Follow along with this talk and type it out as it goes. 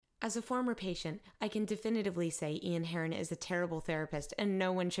As a former patient, I can definitively say Ian Heron is a terrible therapist and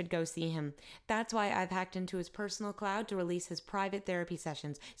no one should go see him. That's why I've hacked into his personal cloud to release his private therapy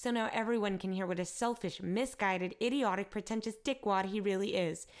sessions, so now everyone can hear what a selfish, misguided, idiotic, pretentious dickwad he really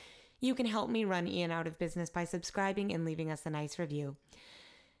is. You can help me run Ian out of business by subscribing and leaving us a nice review.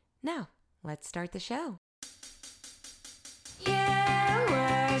 Now, let's start the show. You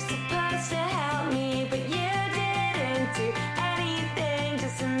were supposed to help me, but you didn't do anything.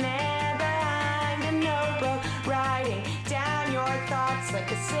 Just a man behind a notebook, writing down your thoughts like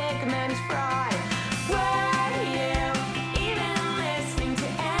a sick man's fraud. Were you even listening to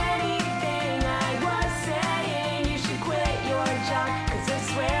anything I was saying? You should quit your job, 'cause I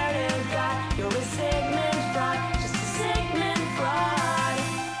swear to God, you're a sick man's fraud, just a sick man's fraud.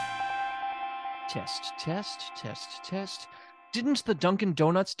 Test. Didn't the Dunkin'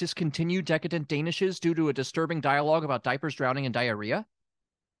 Donuts discontinue Decadent Danishes due to a disturbing dialogue about diapers, drowning, and diarrhea?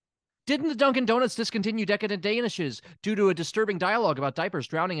 Didn't the Dunkin' Donuts discontinue Decadent Danishes due to a disturbing dialogue about diapers,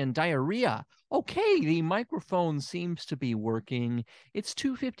 drowning, and diarrhea? Okay, the microphone seems to be working. It's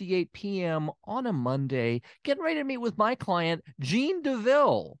 2:58 p.m. on a Monday. Getting ready to meet with my client, Jean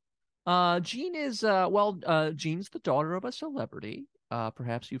DeVille. Jean is, Jean's the daughter of a celebrity.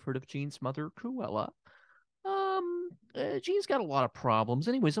 Perhaps you've heard of Jean's mother, Cruella. Jean's got a lot of problems.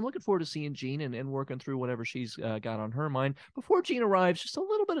 Anyways, I'm looking forward to seeing Jean and working through whatever she's got on her mind. Before Jean arrives, just a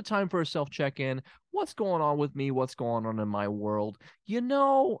little bit of time for a self-check-in. What's going on with me? What's going on in my world? You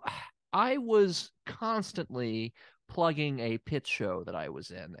know, I was constantly plugging a pit show that I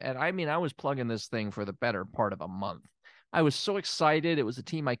was in. And I mean, I was plugging this thing for the better part of a month. I was so excited. It was the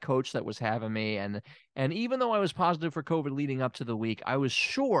team I coached that was having me. And even though I was positive for COVID leading up to the week, I was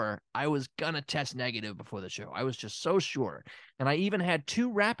sure I was going to test negative before the show. I was just so sure. And I even had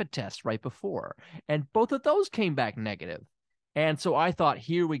 2 rapid tests right before. And both of those came back negative. And so I thought,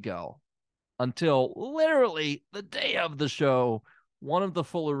 here we go. Until literally the day of the show, one of the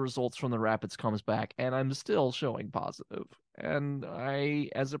fuller results from the rapids comes back, and I'm still showing positive. And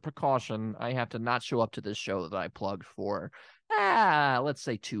as a precaution, I have to not show up to this show that I plugged for, let's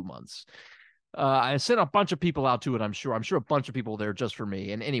say 2 months. I sent a bunch of people out to it, I'm sure. I'm sure a bunch of people there just for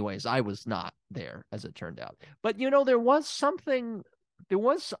me. And anyways, I was not there, as it turned out. But, you know, there was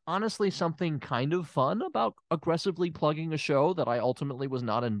honestly something kind of fun about aggressively plugging a show that I ultimately was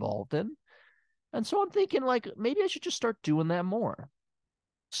not involved in. And so I'm thinking, like, maybe I should just start doing that more.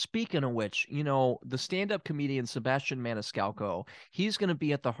 Speaking of which, you know, the stand-up comedian Sebastian Maniscalco, he's going to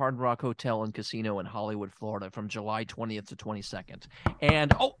be at the Hard Rock Hotel and Casino in Hollywood, Florida from July 20th to 22nd.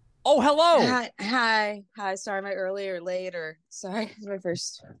 And, hello! Hi. Sorry, am I early or late? Or sorry, it's my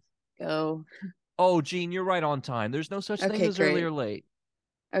first go. Oh, Gene, you're right on time. There's no such thing as early or late.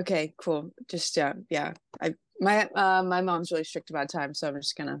 Okay, cool. Just, yeah. My mom's really strict about time, so I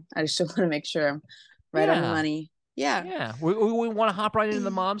just want to make sure I'm right on the money. Yeah. We want to hop right into the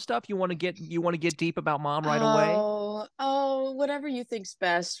mom stuff. You want to get deep about mom right away? Oh, whatever you think's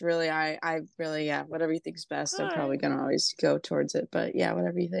best. Really, I really, yeah, whatever you think's best. I'm probably gonna always go towards it, but yeah,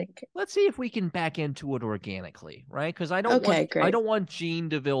 whatever you think. Let's see if we can back into it organically, right? Because I don't want Jean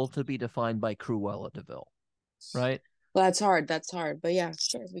DeVille to be defined by Cruella DeVille, right? Well, that's hard, but yeah,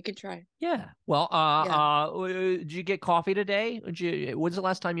 sure, we could try. Yeah. Well, did you get coffee today? When's the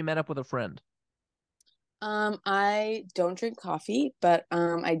last time you met up with a friend? I don't drink coffee, but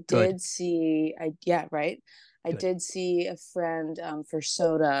I did see I did see a friend for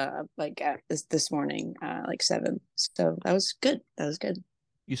soda like at this morning, like 7. So that was good.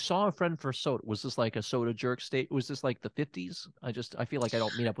 You saw a friend for soda. Was this like a soda jerk state? Was this like the 50s? I feel like I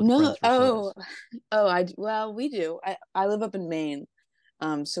don't meet up with friends for sodas. We do. I live up in Maine.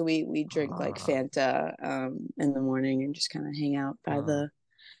 So we drink like Fanta in the morning and just kind of hang out by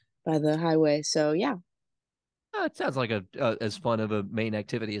the highway. So yeah. It sounds like as fun of a main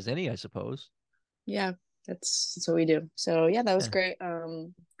activity as any, I suppose. Yeah, that's what we do. So yeah, that was great.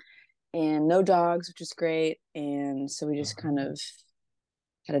 And no dogs, which is great. And so we just kind of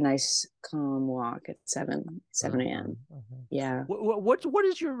had a nice calm walk at 7 a.m. Yeah. What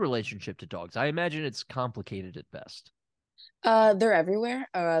is your relationship to dogs? I imagine it's complicated at best. They're everywhere.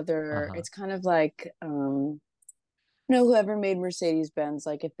 It's kind of like whoever made Mercedes-Benz,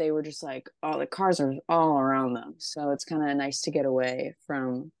 like if they were just like, oh, the cars are all around them. So it's kind of nice to get away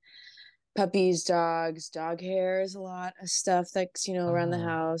from puppies, dogs, dog hair is a lot of stuff that's, around the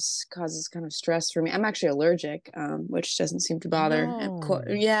house, causes kind of stress for me. I'm actually allergic, which doesn't seem to bother. No.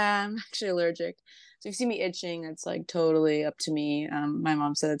 Yeah, I'm actually allergic. So if you see me itching, that's like totally up to me. My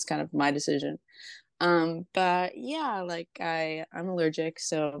mom said it's kind of my decision. But yeah, like I'm allergic,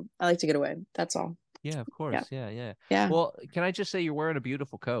 so I like to get away. That's all. Yeah, of Yeah. course. Yeah, yeah. Yeah. Well, can I just say you're wearing a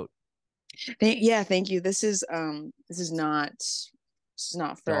beautiful coat? Yeah, thank you. This is not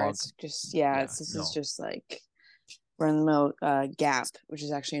fur. Dog. It's just Yeah, this is no. just like run the mill Gap, which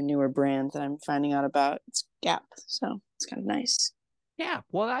is actually a newer brand that I'm finding out about. It's Gap, so it's kind of nice. Yeah,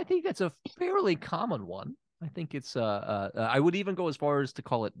 well, I think that's a fairly common one. I think it's I would even go as far as to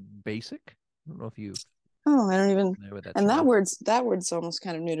call it basic. I don't know if you Oh, I don't even. know with that And term. that word's almost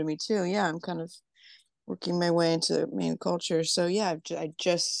kind of new to me too. Yeah, I'm kind of working my way into main culture. So yeah, I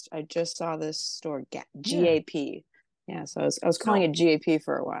just saw this store Yeah. GAP. Yeah, so I was calling No. it GAP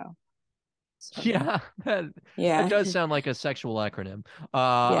for a while. So Yeah, that yeah, does sound like a sexual acronym.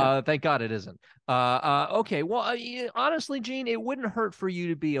 yeah. Thank God it isn't. Okay. Well, honestly, Gene, it wouldn't hurt for you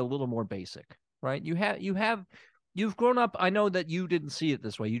to be a little more basic, right? You've grown up. I know that you didn't see it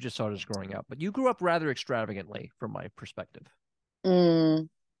this way. You just saw it as growing up, but you grew up rather extravagantly, from my perspective. Mm.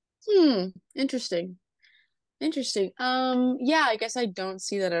 Interesting. Interesting. Yeah, I guess I don't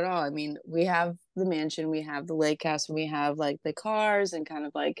see that at all. I mean, we have the mansion, we have the lake house, and we have like the cars and kind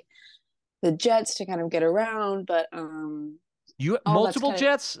of like the jets to kind of get around, but You all that's multiple kind of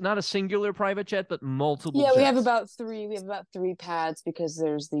jets, not a singular private jet, but multiple yeah, jets. we have about three pads because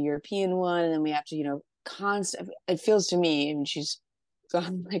there's the European one, and then we have to, constant it feels to me, and she's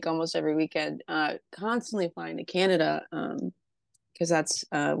gone like almost every weekend, constantly flying to Canada, because that's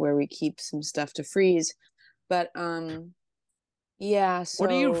where we keep some stuff to freeze. But yeah,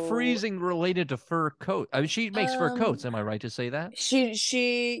 What are you so freezing related to fur coat? I mean, she makes fur um coats. Am I right to say that?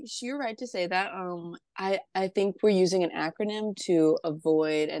 you're right to say that. I think we're using an acronym to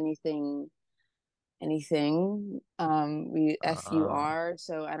avoid we Uh, FUR.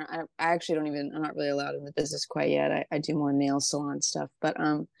 So I actually don't even, I'm not really allowed in the business quite yet. I do more nail salon stuff, but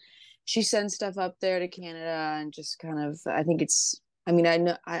she sends stuff up there to Canada and just kind of, I think it's, I mean, I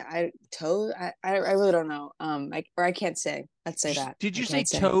know I really don't know. I can't say. Let's say that. did I you say can't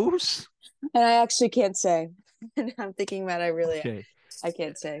say. toes? And I actually can't say. And I'm thinking about Okay. I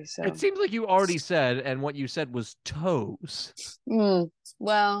can't say. It So seems like you already said, and what you said was toes.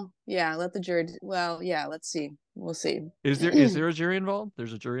 well, yeah, let the jury, well, yeah, let's see. We'll see. Is there a jury involved?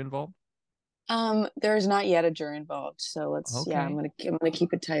 There's a jury involved? There is not yet a jury involved, so yeah, Okay. I'm gonna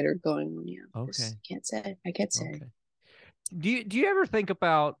keep it tighter going on. Yeah, Okay. just can't say. I can't say. Okay. Do you ever think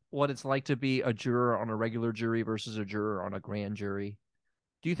about what it's like to be a juror on a regular jury versus a juror on a grand jury?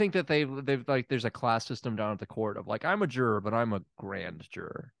 Do you think that they've like there's a class system down at the court of like I'm a juror, but I'm a grand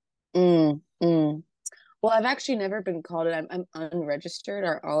juror? Mm, mm. Well, I've actually never been called it. I'm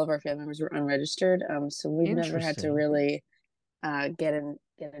unregistered. All of our family members were unregistered. So we've never had to Interesting. really get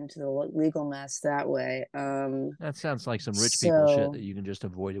into the legal mess that way. That sounds like some rich people shit that So you can just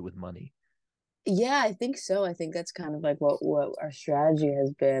avoid it with money. yeah, I think so. I think that's kind of like what our strategy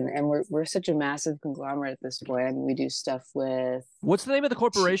has been, and we're such a massive conglomerate at this point. I mean, we do stuff with What's the name of the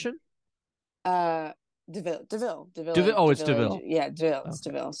corporation? uh DeVille. Oh, it's DeVille DeVille. yeah, DeVille, it's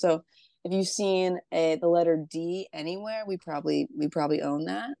Okay. DeVille. So if you've seen the letter D anywhere, we probably own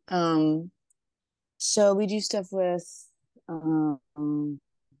that. So we do stuff with um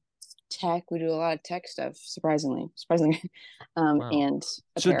tech. We do a lot of tech stuff, surprisingly, Wow. and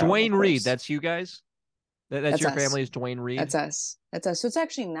So apparel, of Dwayne Reed, course. that's you guys? That's That's your us. family is Dwayne That's Reed? us. That's us. So it's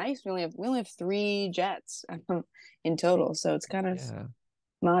actually nice. We only have three jets in total, so it's kind of Yeah.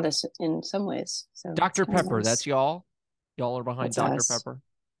 modest in some ways. So it's Dr. kind of Pepper, that's nice. y'all? Y'all are behind That's Dr. us. Pepper?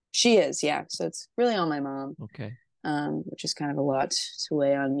 She is, yeah. So it's really on my mom, Okay. which is kind of a lot to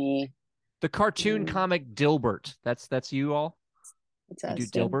weigh on me. The cartoon Um, comic Dilbert. That's you all? it's You do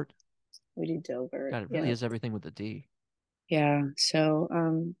us. Yeah, Dilbert? we do Dilbert. God, it really Yeah, is everything with a D. yeah. So,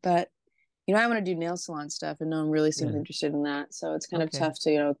 but I want to do nail salon stuff, and no one really seems Yeah. interested in that. So it's kind of Okay. tough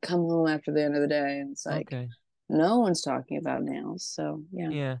to come home after the end of the day, and it's like Okay. no one's talking about nails. So yeah.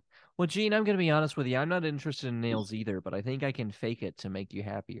 Yeah. Well, Gene, I'm going to be honest with you. I'm not interested in nails either, but I think I can fake it to make you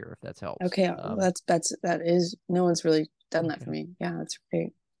happier if that helps. Okay, well, that is no one's really done that for Okay. me. Yeah, that's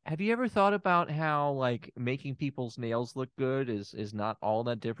great. Have you ever thought about how like making people's nails look good is not all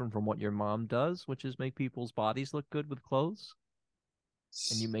that different from what your mom does, which is make people's bodies look good with clothes,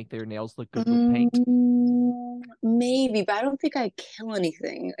 and you make their nails look good with paint? Maybe, but I don't think I kill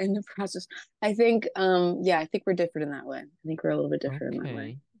anything in the process. I think, yeah, I think we're different in that way. I think we're a little bit different in that way.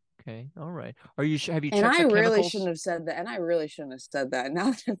 Okay. Okay. All right. Have you And checked I the really shouldn't chemicals? have said that. And I really shouldn't have said that. Now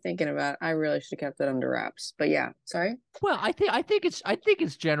that I'm thinking about it, I really should have kept that under wraps. But yeah, sorry. Well, I think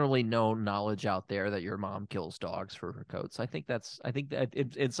it's generally known knowledge out there that your mom kills dogs for her coats. I think that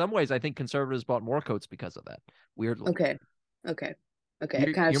in some ways I think conservatives bought more coats because of that. Weirdly. Okay, okay, okay. I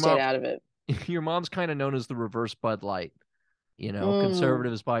Your kind of your stayed mom out of it. your mom's kind of known as the reverse Bud Light. You know, Mm.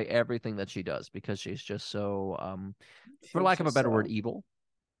 conservatives buy everything that she does because she's just so, for She's lack of a just better word, so. evil.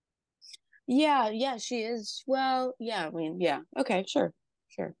 Yeah, she is. Well, yeah, I mean, yeah. Okay, sure.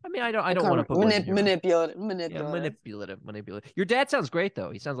 Sure. I mean, I I don't want to can't put words in your mouth. manipulative, Yeah, manipulative. manipulative. Your dad sounds great though.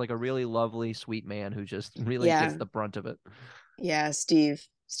 He sounds like a really lovely, sweet man who just really gets Yeah, the brunt of it. yeah. Steve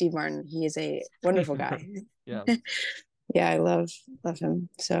Martin. He is a wonderful guy. Yeah. Yeah, I love him.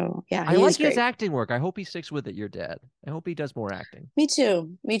 So yeah, I he is like his great. acting work. I hope he sticks with it, your dad. I hope he does more acting. Me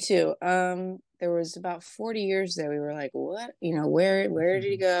too. Me too. There was about 40 years there. We were like, what? You know, where did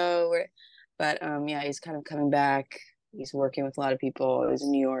he go? But yeah, he's kind of coming back. He's working with a lot of people. He's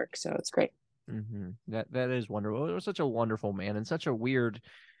in New York, so it's great. That is wonderful. It was such a wonderful man and such a weird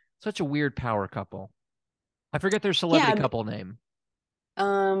power couple. I forget their celebrity Yeah. couple name.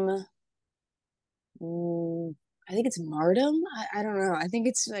 Um, mm, I think it's Mardum. I don't know. I think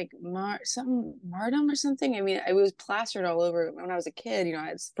it's like something Mardum or something. I mean, it was plastered all over when I was a kid. You know,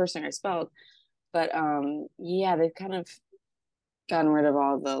 it's the first thing I spelled. But yeah, they've kind of gotten rid of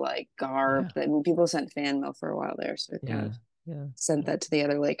all the like garb Yeah. that, I mean, people sent fan mail for a while there, so they kind Yeah. of Yeah. sent that to the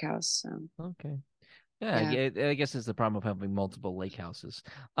other lake house. So Okay. Yeah, yeah, I guess it's the problem of having multiple lake houses.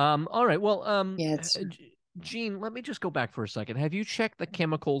 All right. Well, yeah, it's Gene, let me just go back for a second. Have you checked the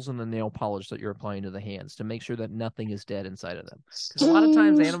chemicals in the nail polish that you're applying to the hands to make sure that nothing is dead inside of them? Because a lot of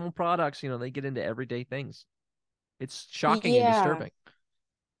times animal products, they get into everyday things. It's shocking and yeah. disturbing.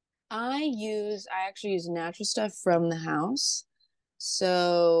 I actually use natural stuff from the house.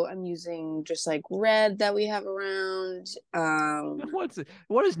 So I'm using just like red that we have around. What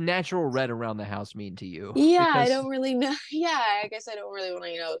does natural red around the house mean to you? Yeah, I Because don't really know. Yeah, I guess I don't really want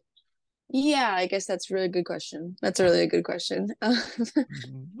to, yeah, I guess that's a really good question. That's a really good question. no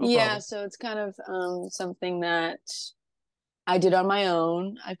Yeah, problem. so it's kind of something that I did on my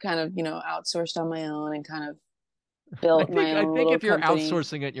own. I've kind of, outsourced on my own and kind of built my I own think little if you're company.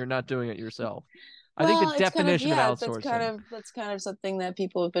 outsourcing it, you're not doing it yourself. I think the Well, it's kind of, definition of yeah, outsourcing. that's kind of something that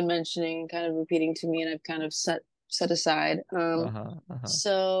people have been mentioning and kind of repeating to me, and I've kind of set aside. Uh-huh. Uh-huh.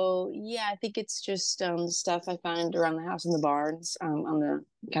 So yeah, I think it's just stuff I find around the house in the barns, on the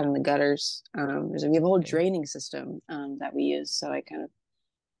kind of the gutters. We have a whole Okay. draining system that we use, so I kind of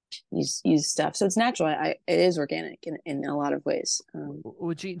use stuff. So it's natural. It is organic in a lot of ways.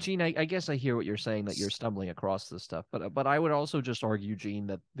 Well, Gene, I guess I hear what you're saying that you're stumbling across this stuff, but I would also just argue, Gene,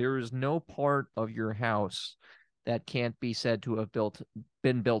 that there is no part of your house that can't be said to have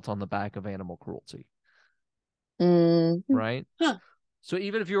been built on the back of animal cruelty, Mm, right? huh, So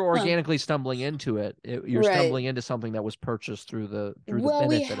even if you're huh. organically stumbling into it, you're Right. stumbling into something that was purchased through the Well,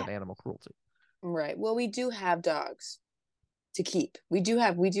 benefit of animal cruelty. right. Well, we do have dogs to keep. We do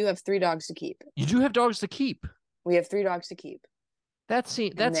have 3 dogs to keep. You do have dogs to keep. We have 3 dogs to keep, That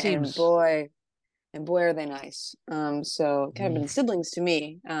and seems boy are they nice. So kind of been siblings to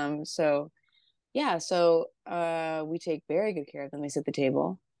me. So yeah, so we take very good care of them. They sit at the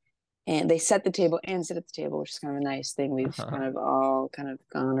table, and they set the table and sit at the table, which is kind of a nice thing. We've kind of all kind of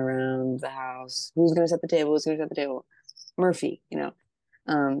gone around the house. Who's going to set the table? Who's going to set the table? Murphy.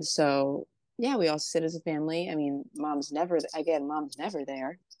 So yeah, we all sit as a family. I mean, mom's never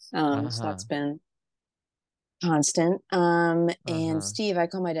there. So uh-huh. that's been constant. And Uh-huh. Steve, I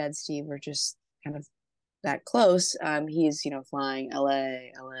call my dad Steve. We're just kind of that close. He's, flying LA.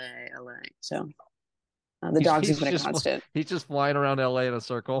 So the dogs have been a constant. He's just flying around LA in a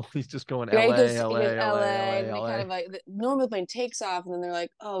circle. He's just going Yeah, LA, he goes LA, LA, LA, LA, and then they kind LA. of like normally the plane takes off, and then they're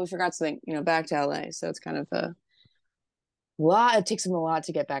like, "Oh, we forgot something," back to LA. So it's kind of a lot. It takes them a lot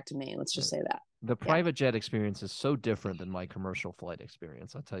to get back to Maine. Let's just say that. The Yeah. private jet experience is so different than my commercial flight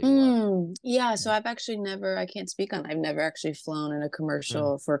experience. I'll tell you what. Yeah. So I've actually never. I can't speak on. I've never actually flown in a Yeah.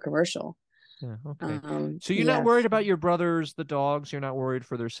 commercial for a commercial. Yeah. Okay. So you're not Yeah. worried about your brothers, the dogs. You're not worried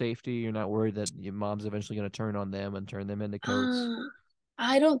for their safety. You're not worried that your mom's eventually going to turn on them and turn them into coats. Uh,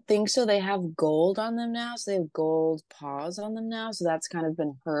 I don't think so. They have gold on them now, so they have gold paws on them now. So that's kind of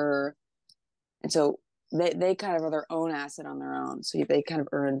been her, and so they kind of are their own asset on their own. So they kind of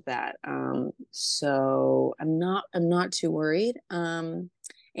earned that. So I'm not too worried. And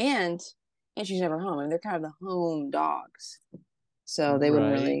she's never home. I mean, they're kind of the home dogs, so Right.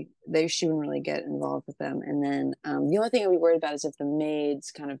 she wouldn't really get involved with them. And then the only thing I'd be worried about is if the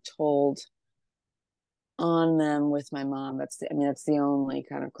maids kind of told on them with my mom. That's the only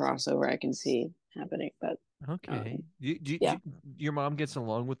kind of crossover I can see happening. But Okay. yeah, Your mom gets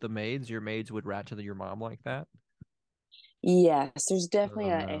along with the maids? Your maids would rat to your mom like that? yes, there's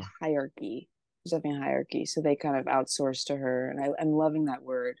definitely Oh a no. hierarchy. There's definitely a hierarchy. So they kind of outsource to her, and I'm loving that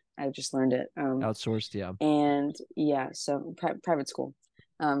word. I just learned it. Outsourced, yeah. And yeah, so private school.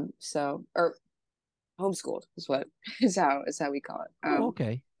 So or homeschooled is what is how we call it.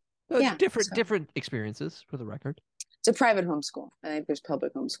 Okay. Yeah, Different experiences for the record. It's a private homeschool. I think there's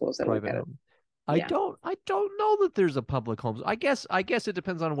public homeschools that Private look at home. it. Yeah. I don't know that there's a public home. I guess it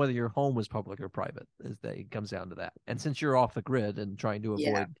depends on whether your home is public or private. It comes down to that. And since you're off the grid and trying to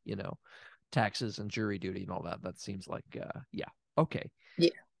avoid, taxes and jury duty and all that, that seems like yeah. Okay. Yeah.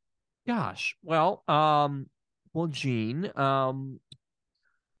 Gosh. Well, Jean, how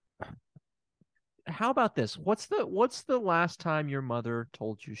about this? What's the last time your mother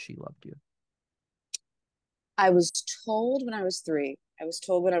told you she loved you? I was told when I was 3. I was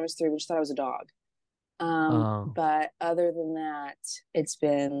told when I was 3, which thought I was a dog. But other than that, it's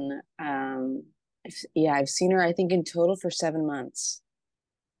been I've seen her I think in total for 7 months,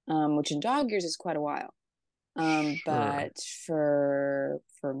 which in dog years is quite a while. Sure. But for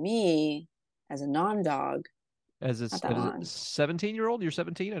me as a non-dog, as a 17-year-old, you're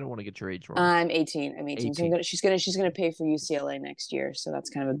 17. I don't want to get your age wrong. I'm 18. So she's gonna pay for UCLA next year, so that's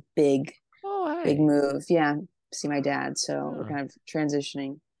kind of a big move. Yeah, see my dad. So we're kind of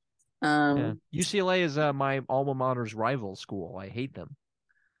transitioning. UCLA is my alma mater's rival school. I hate them,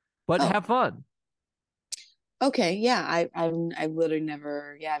 but have fun. Okay, yeah, I've literally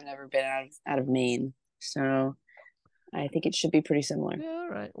never been out of Maine, so I think it should be pretty similar. Yeah, all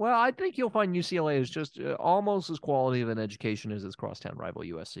right. Well, I think you'll find UCLA is just almost as quality of an education as its crosstown rival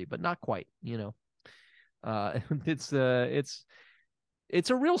USC, but not quite. It's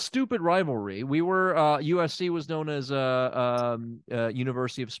a real stupid rivalry. We were USC was known as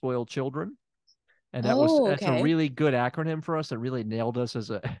University of Spoiled Children, and that's a really good acronym for us. That really nailed us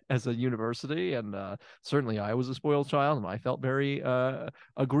as a university, and certainly I was a spoiled child, and I felt very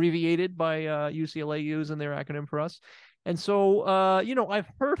aggrieved by UCLA using their acronym for us. And so, I've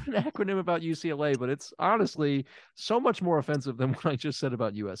heard an acronym about UCLA, but it's honestly so much more offensive than what I just said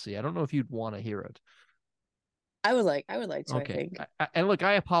about USC. I don't know if you'd want to hear it. I would like to. Okay. I think. And look,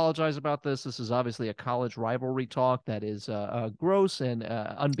 I apologize about this. This is obviously a college rivalry talk that is gross and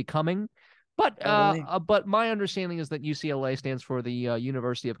unbecoming. But my understanding is that UCLA stands for the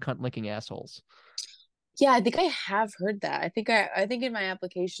University of Cunt-Licking Assholes. Yeah, I think I have heard that. I think in my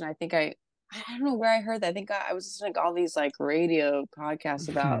application, I don't know where I heard that. I think I was listening to all these like radio podcasts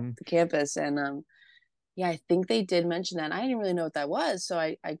about the campus, and yeah, I think they did mention that. And I didn't really know what that was, so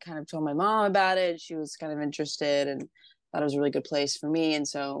I kind of told my mom about it. She was kind of interested and thought it was a really good place for me, and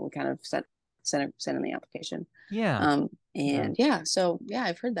so we kind of sent in the application. Yeah. So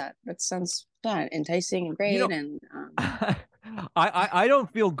I've heard that. That sounds enticing and great. I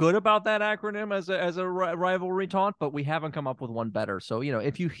don't feel good about that acronym as a rivalry taunt, but we haven't come up with one better. So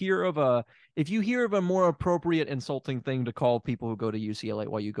if you hear of a more appropriate insulting thing to call people who go to UCLA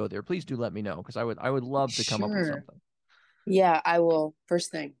while you go there, please do let me know, because I would love to come up with something. Yeah, I will.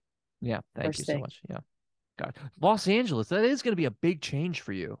 First thing. Yeah, thank you so much. Yeah. God, Los Angeles, that is going to be a big change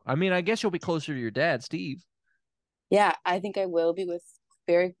for you. I mean, I guess you'll be closer to your dad, Steve. Yeah, I think I will be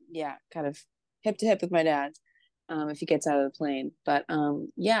kind of hip to hip with my dad, if he gets out of the plane. But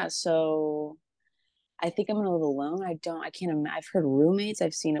so I think I'm gonna live alone. I've heard roommates.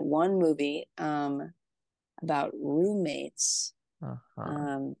 I've seen one movie about roommates.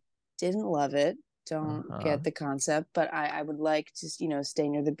 Didn't love it. Don't get the concept, but I would like to, stay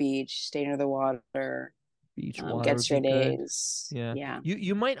near the beach, stay near the water. Beach water, get straight A's. Yeah.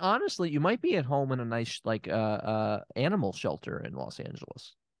 You might be at home in a nice animal shelter in Los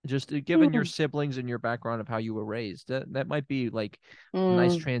Angeles. Just given your siblings and your background of how you were raised, that might be like a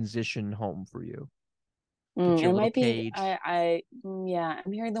nice transition home for you. It might be. I'm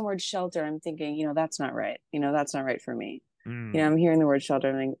hearing the word shelter. I'm thinking, that's not right. That's not right for me. I'm hearing the word shelter.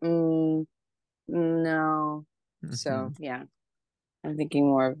 I'm thinking, no. So yeah. I'm thinking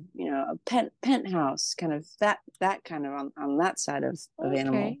more of, a penthouse, kind of that kind of on that side of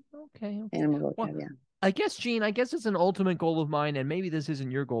animal. Okay. Animal. Well, yeah. I guess, Gene, it's an ultimate goal of mine, and maybe this isn't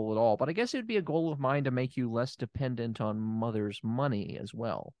your goal at all, but I guess it'd be a goal of mine to make you less dependent on mother's money as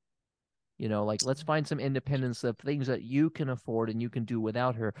well. Let's find some independence of things that you can afford and you can do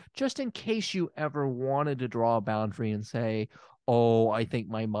without her, just in case you ever wanted to draw a boundary and say, oh, I think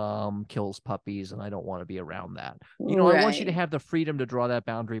my mom kills puppies and I don't want to be around that. Right. I want you to have the freedom to draw that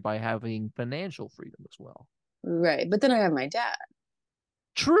boundary by having financial freedom as well. Right. But then I have my dad.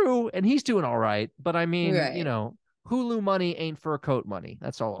 True. And he's doing all right. But I mean, Hulu money ain't fur coat money.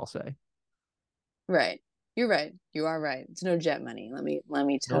 That's all I'll say. Right. You're right. You are right. It's no jet money. Let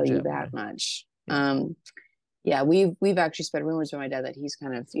me tell you that much. Yeah. We've actually spread rumors with my dad that he's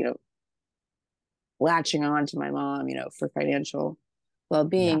kind of, latching on to my mom, for financial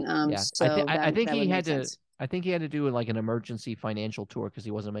well-being. So I think I think he had to do like an emergency financial tour because he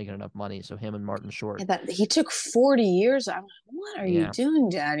wasn't making enough money. So him and Martin Short. And that he took 40 years. I'm like, what are you Yeah. doing,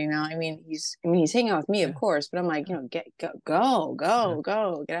 Dad? You know, he's hanging out with me, of course, but I'm like, go, get out of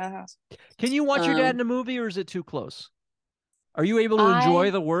the house. Can you watch your dad in a movie, or is it too close? Are you able to I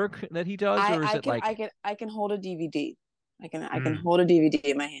enjoy the work that he does, or is it like I can hold a DVD. I can Mm. hold a DVD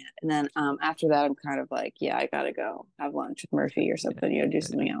in my hand, and then after that, I'm kind of like, yeah, I gotta go have lunch with Murphy or something. You know, do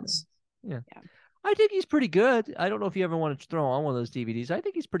something else. Yeah. Yeah. I think he's pretty good. I don't know if you ever want to throw on one of those DVDs. I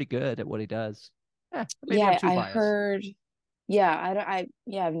think he's pretty good at what he does. Maybe I'm Yeah, too I biased. heard. Yeah, I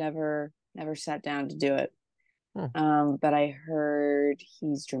don't. I've never sat down to do it. Hmm. But I heard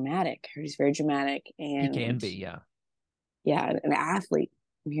he's dramatic. I heard he's very dramatic, He can and be, yeah. yeah, an athlete.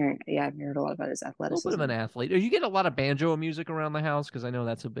 I'm hearing. Yeah, I've heard a lot about his A little bit of athleticism. an athlete. You get a lot of banjo music around the house because I know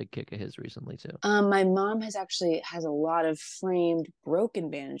that's a big kick of his recently too. My mom has a lot of framed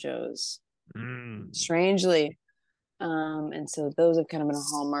broken banjos, strangely. And so those have kind of been a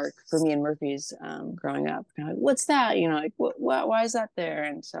hallmark for me and Murphy's growing up. Kind of like, what's that? You know, like why is that there?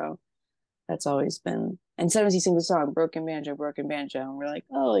 And so that's always been. And sometimes he sings a song, broken banjo, and we're like,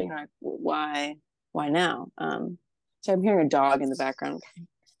 oh, you know, like, why now? So I'm hearing a dog in the background.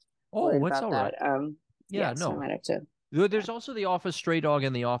 Oh, Worried it's about all right. that. Yeah, So I no. might have to. There's also the office stray dog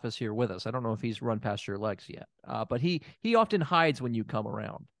in the office here with us. I don't know if he's run past your legs yet, but he often hides when you come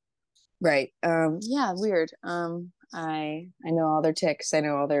around. Right. Yeah, weird. I know all their ticks. I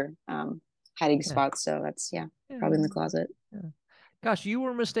know all their hiding spots. So that's probably in the closet. Yeah. Gosh, you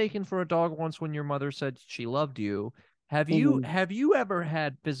were mistaken for a dog once when your mother said she loved you. Mm-hmm. Have you ever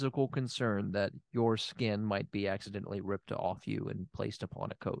had physical concern that your skin might be accidentally ripped off you and placed upon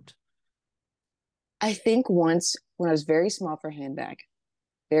a coat? I think once when I was very small for a handbag,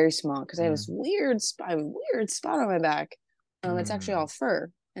 very small, because I have this weird spot on my back. It's actually all fur,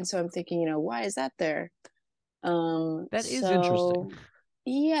 and so I'm thinking, why is that there? That is interesting. So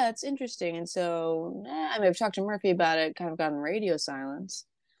yeah, it's interesting, and so I mean, I've talked to Murphy about it, kind of gotten radio silence.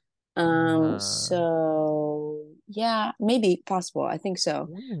 So yeah, maybe possible. I think so.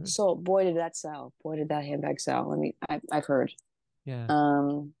 Weird. So boy, did that sell. Boy, did that handbag sell. I mean, I've heard. Yeah.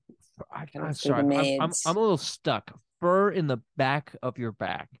 Kind I'm of through the sorry. maids. I'm a little stuck. Fur in the back of your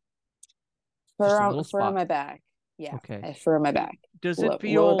back. Just a Fur little fur on spot. my back. Yeah, Okay. I have fur on my back. Does it Lower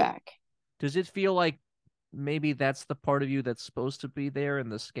feel back. does it feel like maybe that's the part of you that's supposed to be there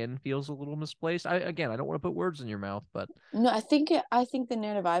and the skin feels a little misplaced? I don't want to put words in your mouth, but No, I think the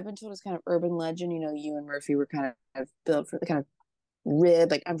narrative I've been told is kind of urban legend. You and Murphy were kind of built for the kind of rib.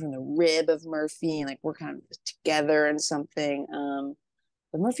 Like I'm from the rib of Murphy, and like we're kind of together and something.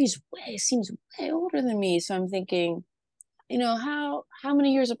 But Murphy's seems way older than me, so I'm thinking, how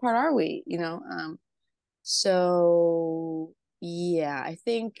many years apart are we? So yeah, I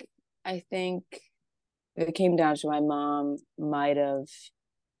think if it came down to my mom might have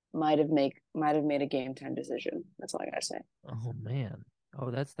made a game time decision. That's all I gotta say. oh man. Oh,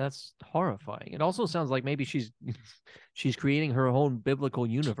 that's horrifying. It also sounds like maybe she's she's creating her own biblical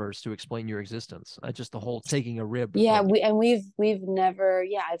universe to explain your existence. Just the whole taking a rib Yeah, from you. we've never.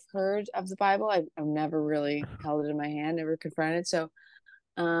 Yeah, I've heard of the Bible. I've never really held it in my hand, never confronted. So,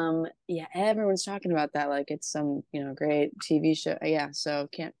 yeah, everyone's talking about that like it's some great TV show. Yeah, so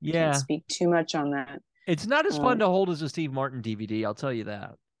can't Yeah. speak too much on that. It's not as fun Um, to hold as a Steve Martin DVD, I'll tell you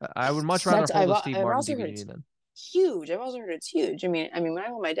that. I would much rather that's hold a Steve I've Martin also heard DVD it's than huge. I've also heard it's huge. I mean, when I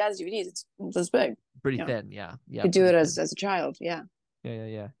hold my dad's DVDs, it's this big. pretty You know, thin. Yeah. Yeah. could do Pretty it thin. as a child. Yeah.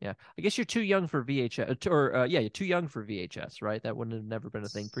 Yeah. I guess you're too young for VHS, or yeah, you're too young for VHS, right? That wouldn't have never been a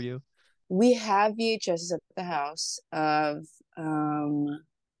thing for you. We have VHSs at the house of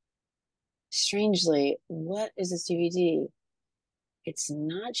strangely, what is this DVD? It's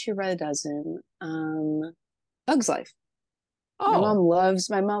not Sure by the Dozen. Bug's Life. Oh,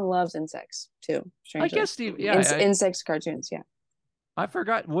 My mom loves insects too, I guess strangely. Steve. Yeah, Insects cartoons, yeah. I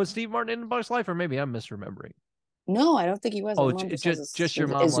forgot. Was Steve Martin in Bugs Life, or maybe I'm misremembering? No, I don't think he was. My Oh, mom just just your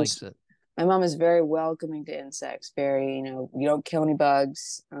mom likes it. my mom is very welcoming to insects, very, you don't kill any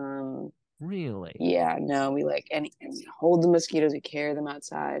bugs. Really? Yeah, no, we like and we hold the mosquitoes, we carry them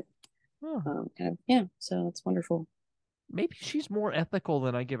outside. Huh. Yeah, so it's wonderful. Maybe she's more ethical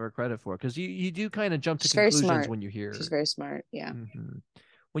than I give her credit for, because you do kind of jump to She's very conclusions smart. when you hear. She's very smart. Yeah.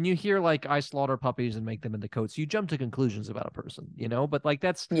 When you hear like I slaughter puppies and make them into coats, you jump to conclusions about a person, But like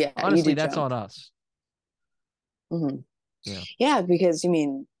that's Yeah, you honestly do that's on jump. us. Mm-hmm. Yeah. Yeah, because have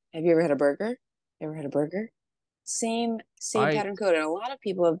you ever had a burger? Ever had a burger? Same I pattern code. And a lot of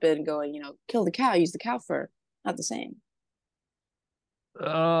people have been going, kill the cow, use the cow fur. Not the same.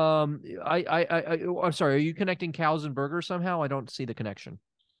 I'm sorry. Are you connecting cows and burgers somehow? I don't see the connection.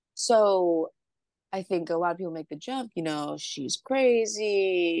 So I think a lot of people make the jump, she's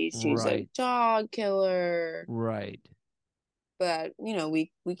crazy, she's a Right. dog killer. Right. But, we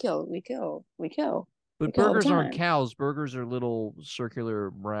kill But all the burgers aren't time. cows. Burgers are little circular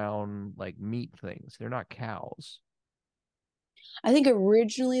brown like meat things. They're not cows. I think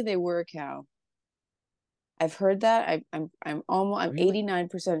originally they were a cow. I've heard that. I'm Really?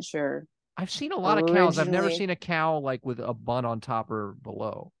 89% sure. I've seen a lot of cows. I've never Originally, seen a cow like with a bun on top or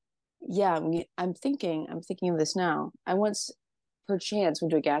below. yeah, I'm thinking of this now. I once, perchance,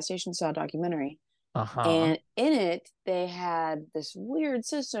 went to a gas station, saw a documentary, Uh-huh. and in it they had this weird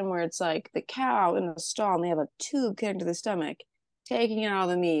system where it's like the cow in the stall, and they have a tube connected to the stomach, taking out all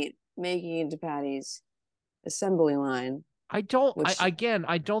the meat, making it into patties, assembly line, which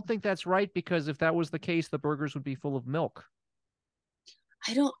I don't think that's right because if that was the case, the burgers would be full of milk.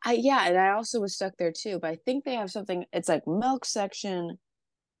 I don't, yeah, and I also was stuck there too, but I think they have something, it's like milk section,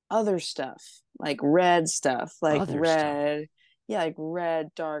 other stuff, like red stuff, like Other stuff. red, yeah, like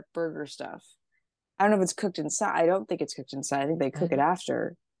red, dark burger stuff. I don't know if it's cooked inside. I don't think it's cooked inside. I think they cook it And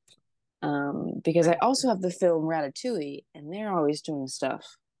after. Because I I, also have the film Ratatouille, and they're always doing stuff.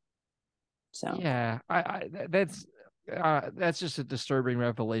 So yeah, that's just a disturbing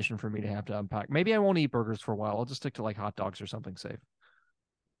revelation for me to have to unpack. Maybe I won't eat burgers for a while. I'll just stick to like hot dogs or something safe.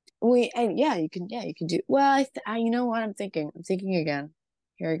 and yeah, you can do well. You know what I'm thinking? I'm thinking again.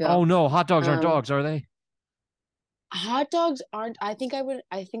 Here we go. Oh no, hot dogs aren't Um, dogs, are they? Hot dogs aren't. I think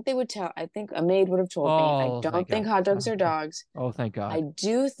they would tell. I think a maid would have told me. I Oh, thank don't think God. hot dogs Oh, are dogs. oh, thank I God.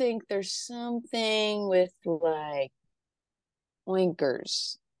 do think there's something with like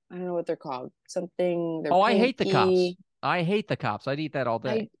oinkers. I don't know what they're called. Something, they're Oh, I hate the cops. pinky. I hate the cops. I'd eat that all day.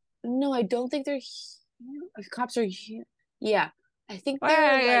 I no, I don't think they're cops are yeah. I think they're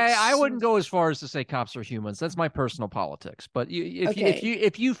like I wouldn't go as far as to say cops are humans. That's my personal politics. But okay.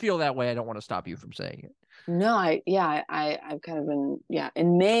 if you feel that way, I don't want to stop you from saying it. No, I've kind of been, yeah.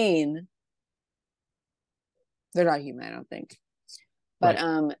 In Maine, they're not human, I don't think. But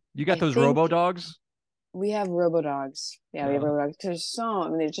Right. You got I those robo think dogs? we have robo dogs. Yeah, we have Yeah. robo dogs. There's so, I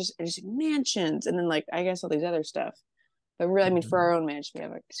mean, there's just mansions, and then like I guess all these other stuff. But really, I mean, for Mhm. our own mansion, we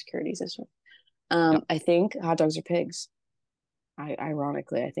have a security system. Yep. I think hot dogs are pigs.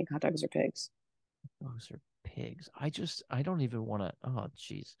 Ironically, I think hot dogs are pigs. Those are pigs. I don't even want to. Oh,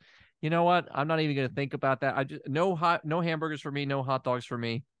 jeez. You know what? I'm not even going to think about that. No hamburgers for me, no hot dogs for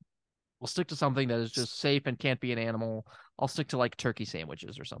me. We'll stick to something that is just safe and can't be an animal. I'll stick to like turkey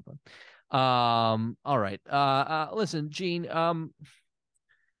sandwiches or something. All right. Listen, Gene, I'm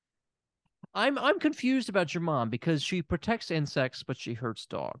confused about your mom because she protects insects, but she hurts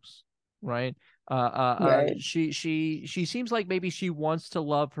dogs, right? Right. She seems like maybe she wants to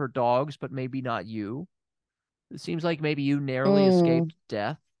love her dogs, but maybe not you. It seems like maybe you narrowly Mm, escaped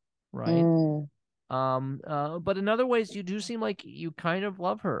death, right? mm. But in other ways, you do seem like you kind of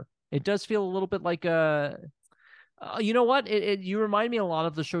love her. It does feel a little bit like you know what? You remind me a lot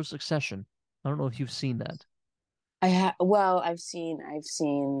of the show Succession. I don't know if you've seen that. Well, I've seen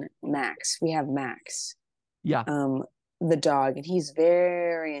Max. We have Max, Yeah. um, the dog, and he's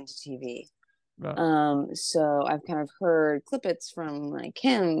very into TV. Uh, So I've kind of heard clippets from like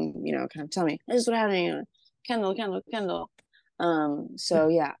him, kind of tell me this is what happening, Kendall, Kendall, Kendall. So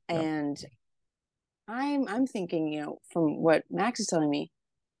yeah, yeah. and I'm thinking, from what Max is telling me,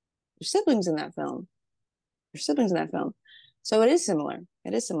 there's siblings in that film. There's siblings in that film, so it is similar.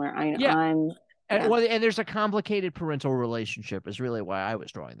 It is similar. Yeah. Yeah, And there's a complicated parental relationship is really why I was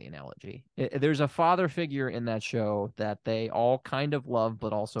drawing the analogy. There's a father figure in that show that they all kind of love,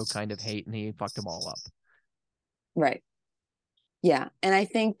 but also kind of hate, and he fucked them all up. right. Yeah, and I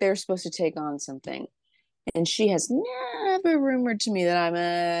think they're supposed to take on something, and she has never rumored to me that I'm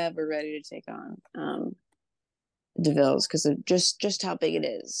ever ready to take on DeVille's because of just how big it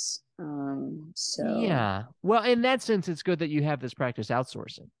is. So Yeah. Well, in that sense, it's good that you have this practice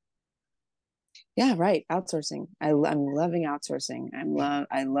outsourcing. yeah, right. Outsourcing. I'm loving outsourcing.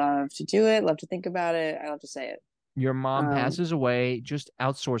 I love to do it. Love to think about it. I love to say it. Your mom Um, passes away, just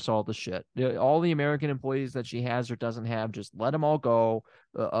outsource all the shit. All the American employees that she has or doesn't have, just let them all go.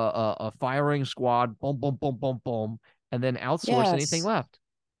 A firing squad, boom, boom, boom, boom, boom, and then outsource anything yes, left.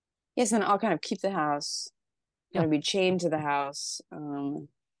 yes, and I'll kind of keep the house. Yeah. Kind of be chained to the house. And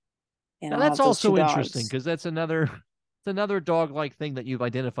Now I'll that's have those two also interesting dogs. because that's another it's another dog-like thing that you've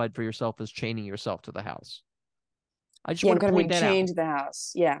identified for yourself as chaining yourself to the house. I just Yeah, I'm want to gonna point be that out. chained to the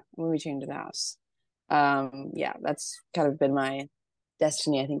house. Yeah, I'm gonna be chained to the house. Yeah, that's kind of been my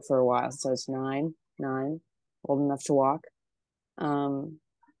destiny, I think, for a while. So it's nine, old enough to walk. Um,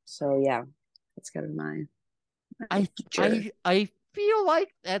 so yeah, that's kind of my I future. feel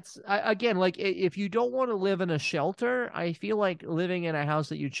like that's again, like if you don't want to live in a shelter, I feel like living in a house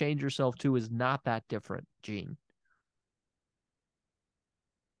that you change yourself to is not that different, Gene.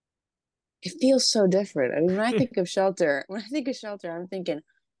 It feels so different. I mean, when I think of shelter, I'm thinking,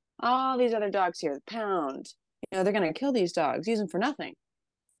 all these other dogs here, the pound, they're gonna kill these dogs, use them for nothing.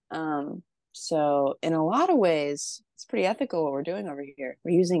 So in a lot of ways, it's pretty ethical what we're doing over here.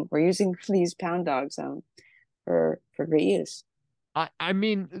 We're using these pound dogs for great use. I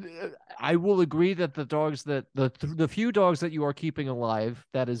mean, I will agree that the dogs that the few dogs that you are keeping alive,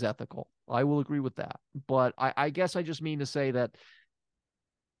 that is ethical. I will agree with that. But I guess I just mean to say that,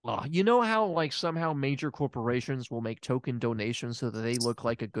 you know how like somehow major corporations will make token donations so that they look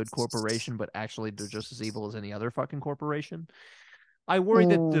like a good corporation, but actually they're just as evil as any other fucking corporation? I worry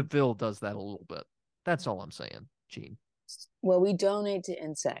that DeVille does that a little bit. That's all I'm saying, Gene. Well, we donate to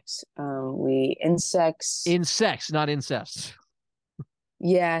insects. Insects, not incest.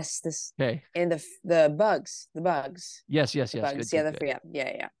 Yes, Okay. And the bugs. Yes. Bugs. Good, Yeah,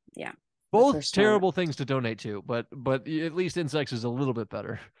 good. Yeah. Both terrible things to donate to, but at least insects is a little bit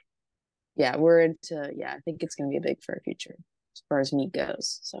better. Yeah, we're into. Yeah, I think it's going to be a big for our future as far as meat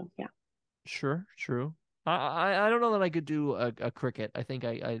goes. So yeah. Sure, true. I don't know that I could do a cricket. I think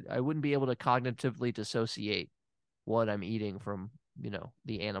I wouldn't be able to cognitively dissociate what I'm eating from,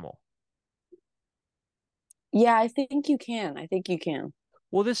 the animal. Yeah, I think you can.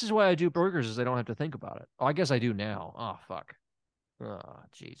 Well, this is why I do burgers, is I don't have to think about it. Oh, I guess I do now. Oh, fuck. Oh,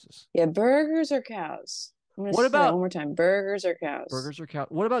 Jesus. Yeah, burgers or cows. I'm going to What say that about one more time. Burgers or cows? burgers or cow?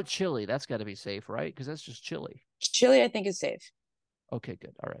 What about chili? That's got to be safe, right? Because that's just chili. Chili, I think, is safe. Okay,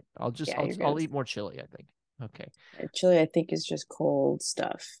 good. All right. I'll eat more chili, I think. Okay. Yeah, chili, I think, is just cold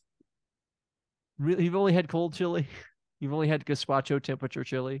stuff. Really, you've only had cold chili? You've only had gazpacho temperature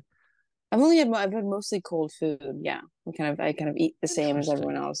chili? I've had mostly cold food. Yeah, I kind of eat the same as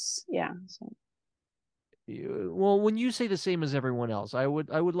everyone else. Yeah. So. Well, when you say the same as everyone else, I would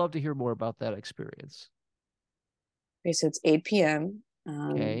love to hear more about that experience. Okay, so it's 8 p.m.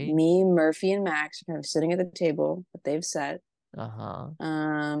 Okay. Me, Murphy, and Max are kind of sitting at the table that they've set. Uh-huh.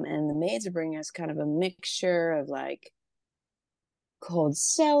 And the maids are bringing us kind of a mixture of like cold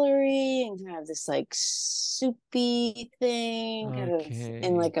celery and kind of this like soupy thing, kind of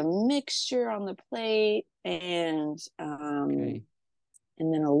in like a mixture on the plate, and then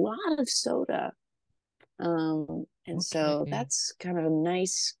a lot of soda. And so that's kind of a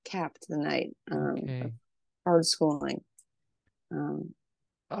nice cap to the night. Of hard schooling.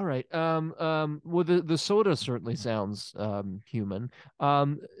 All right. Well, the soda certainly sounds human.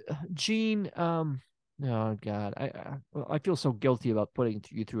 Gene, oh God, I feel so guilty about putting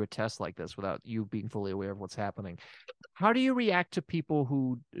you through a test like this without you being fully aware of what's happening. How do you react to people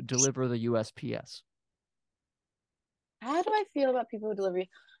who deliver the USPS? How do I feel about people who deliver?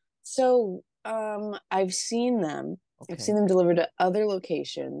 So, I've seen them. Okay. I've seen them deliver to other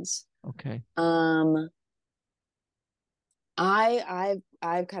locations. Okay.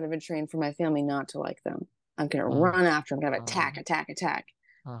 I've kind of been trained for my family not to like them. I'm gonna run after them, gonna attack.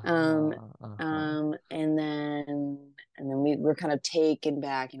 And then we're kind of taken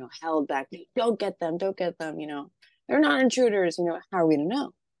back, held back. Don't get them. They're not intruders. How are we to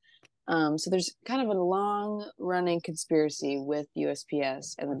know? So there's kind of a long running conspiracy with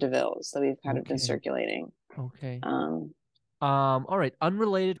USPS and the DeVilles that we've kind of been circulating. Okay. All right.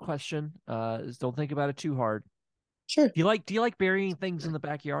 Unrelated question. Don't think about it too hard. Sure. Do you like burying things in the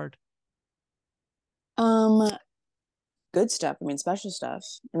backyard? Good stuff. I mean, special stuff.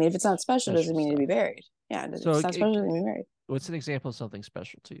 I mean, if it's not special, doesn't mean to be buried. Yeah. If it's not special, doesn't mean to be buried. What's an example of something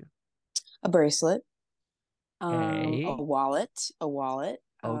special to you? A bracelet. Okay. A wallet.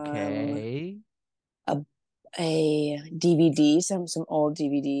 Okay. A DVD, some old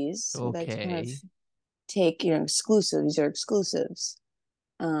DVDs. Okay. That kind of take, exclusive. These are exclusives.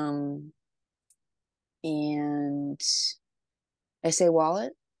 And I say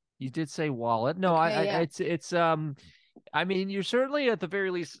wallet. You did say wallet. No, okay, it's I mean, you're certainly at the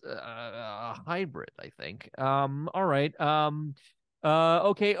very least a hybrid, I think. All right.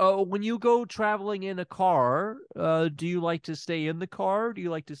 Okay. When you go traveling in a car, do you like to stay in the car? Or do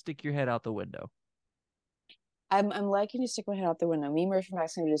you like to stick your head out the window? I'm liking to stick my head out the window. Me and Murphy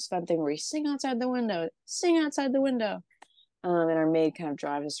Max do this fun thing where we sing outside the window. And our maid kind of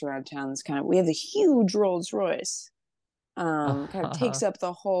drives us around town. We have a huge Rolls Royce. Kind of takes up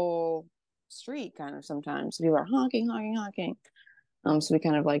the whole street kind of sometimes. People are honking. So we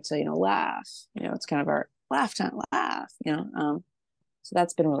kind of like to, laugh. It's kind of our laugh time, so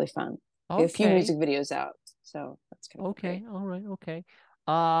that's been really fun. Okay. We have a few music videos out. So that's kind of okay. Great. All right. Okay.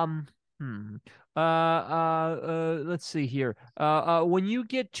 Let's see here. When you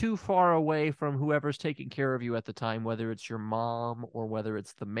get too far away from whoever's taking care of you at the time, whether it's your mom or whether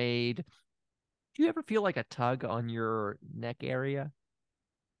it's the maid, do you ever feel like a tug on your neck area?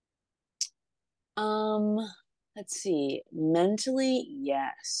 Um, let's see. Mentally,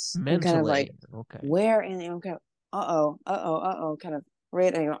 yes. I'm kind of like, Mentally, okay. where in the okay, kind of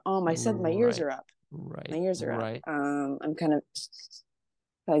right. I go, oh, my ears Right, are up. My right, ears are up. right. I'm kind of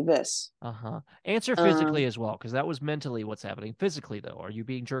like this. Uh-huh. Answer physically Um, as well, because that was mentally what's happening. Physically, though, are you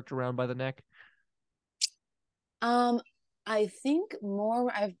being jerked around by the neck? um, I think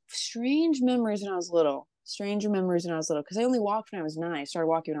more. I have strange memories when I was little. Stranger memories when I was little because I only walked when I was 9. I started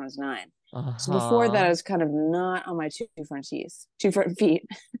walking when I was 9. So before that, I Uh-huh. was kind of not on my two front feet.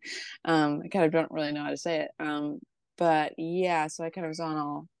 I kind of don't really know how to say it. But yeah, so I kind of was on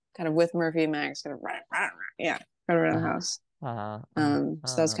all kind of with Murphy and Max, kind of yeah, right around the Uh-huh. house. Uh-huh.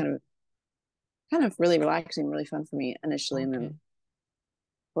 So that was Uh-huh. kind of really relaxing, really fun for me initially, and then Okay.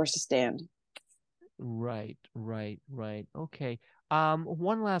 forced to stand. Right, right, right. Okay.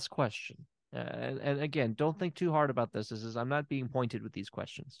 One last question. And again, don't think too hard about this. This is I'm not being pointed with these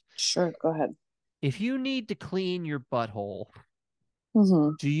questions. Sure, go ahead. If you need to clean your butthole,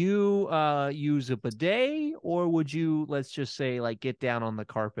 Mm-hmm. do you use a bidet or would you, let's just say, like get down on the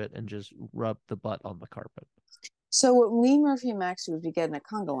carpet and just rub the butt on the carpet? So what we Murphy and Max do is we get in a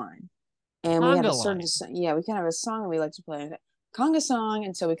conga line, and we have Conga a certain line. yeah, we kind of have a song that we like to play, conga song,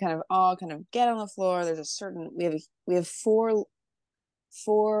 and so we kind of all kind of get on the floor. There's a certain we have four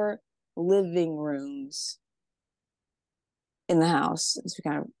living rooms in the house. So we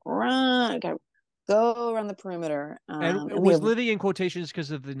kind of go around the perimeter. And And we was have living in quotations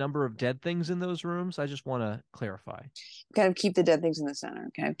because of the number of dead things in those rooms? I just want to clarify. kind of keep the dead things in the center.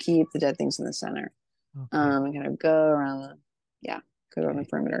 Kind of keep the dead things in the center. Okay. And kind of go around the yeah, go around the Okay.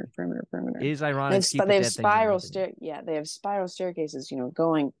 perimeter. It is They ironic have to keep the they have dead things in the spiral living room. they have spiral staircases.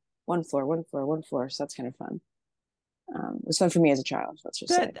 Going one floor, one floor, one floor. So that's kind of fun. It was fun for me as a child. Let's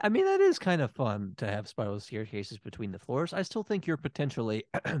just say. That I mean, that is kind of fun to have spiral staircases between the floors. I still think you're potentially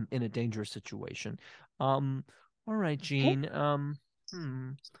in a dangerous situation. Um, all right, Okay. Gene. Hmm.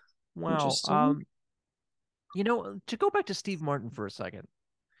 Wow. Interesting. To go back to Steve Martin for a second,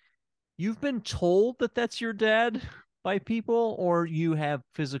 you've been told that that's your dad by people, or you have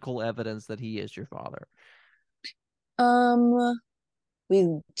physical evidence that he is your father? Um,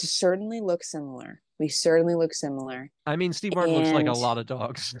 we certainly look similar. We certainly look similar. I mean, Steve Martin looks like a And lot of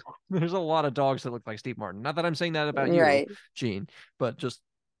dogs. There's a lot of dogs that look like Steve Martin. Not that I'm saying that about you, right, Gene, but just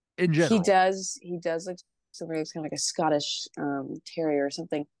in he general. does. He does look something that's kind of like a Scottish terrier or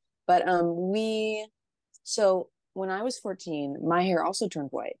something. But we so when I was 14, my hair also turned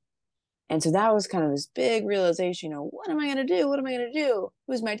white. And so that was kind of this big realization, what am I gonna do? What am I gonna do?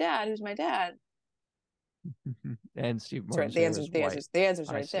 Who's my dad? Who's my dad? And Steve That's right. Martin's hair is white. The answer's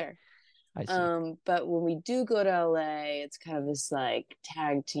I right see. there. I see. But when we do go to LA, it's kind of this like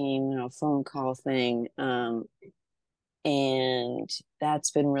tag team, phone call thing. And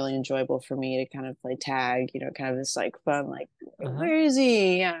that's been really enjoyable for me to kind of play tag, kind of this like fun, like Uh-huh. where is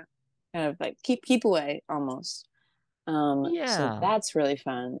he? Yeah, kind of like keep away almost. So Yeah. that's really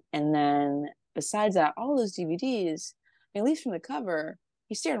fun. And then besides that, all those DVDs, at least from the cover,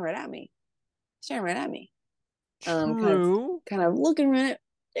 he's staring right at me, staring right at me. Kind of True. looking right.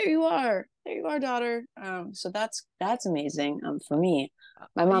 There you are, daughter. So that's amazing. For me,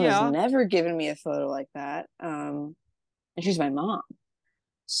 my mom has Yeah. never given me a photo like that. And she's my mom.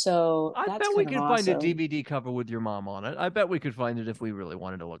 So I that's bet we kind of could find a awesome. DVD cover with your mom on it. I bet we could find it if we really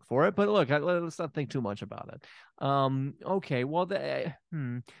wanted to look for it. But look, let's not think too much about it. Okay. Well,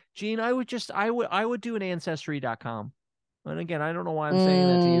 Gene, I would do an ancestry.com. And again, I don't know why I'm saying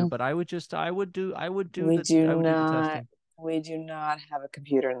that to you, Mm, but we do I would do the not testing. we do not have a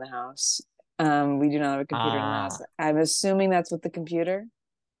computer in the house. We do not have a computer in the house. Ah. I'm assuming that's with the computer.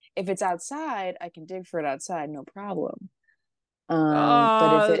 If it's outside, I can dig for it outside, no problem. But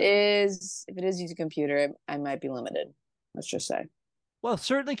Uh if it is using a computer, I might be limited. Let's just say. Well,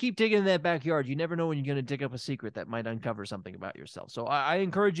 certainly keep digging in that backyard. You never know when you're going to dig up a secret that might uncover something about yourself. So I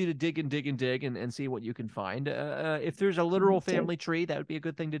encourage you to dig and dig and dig and see what you can find. If there's a literal Dig. family tree, that would be a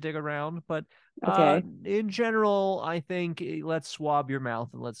good thing to dig around. But Okay. in general, I think let's swab your mouth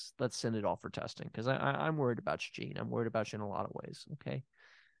and let's send it off for testing because I'm worried about you, Gene. I'm worried about you in a lot of ways. Okay.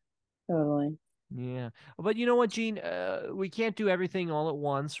 Totally. Yeah, but you know what, Gene? We can't do everything all at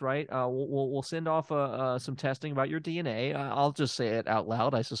once, right? We'll send off some testing about your DNA. I'll just say it out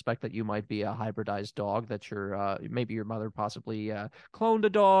loud. I suspect that you might be a hybridized dog. That your maybe your mother possibly cloned a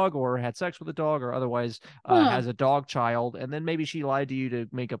dog or had sex with a dog or otherwise Huh. has a dog child, and then maybe she lied to you to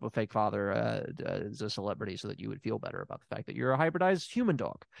make up a fake father as a celebrity so that you would feel better about the fact that you're a hybridized human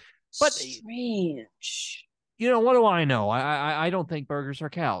dog. But Strange. what do I know? I don't think burgers are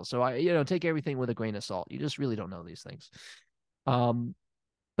cows, so I take everything with a grain of salt. You just really don't know these things. Um,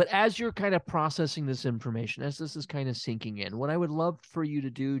 but as you're kind of processing this information, as this is kind of sinking in, what I would love for you to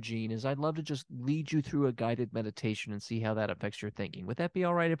do, Gene, is I'd love to just lead you through a guided meditation and see how that affects your thinking. Would that be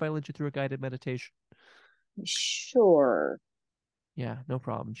all right if I led you through a guided meditation? Sure. Yeah, no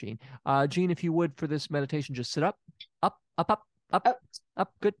problem, Gene. Gene, if you would, for this meditation, just sit up, up, up, up, up, Oh,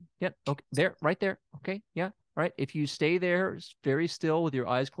 up. Good. Yep. Okay. There, right there. Okay. Yeah. All right. If you stay there very still with your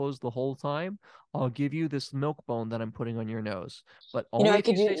eyes closed the whole time, I'll give you this milk bone that I'm putting on your nose. But only I if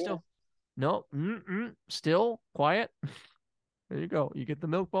you could do. stay Yeah. still. No. Still. Quiet. There you go. You get the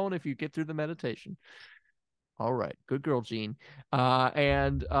milk bone if you get through the meditation. All right, good girl, Jean.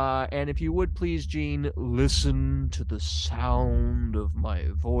 And if you would please, Jean, listen to the sound of my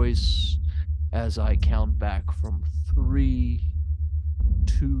voice as I count back from 3,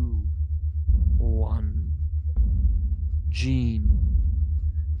 2, 1. Jean,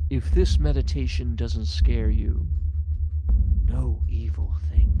 if this meditation doesn't scare you, no evil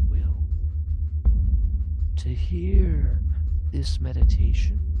thing will. To hear this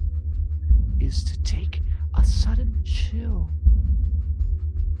meditation is to take a sudden chill.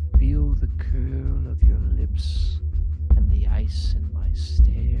 Feel the curl of your lips and the ice in my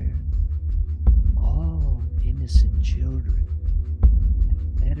stare. All innocent children,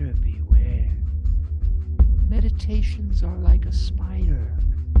 better beware. Meditations are like a spider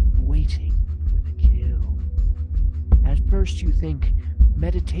waiting for the kill. At first you think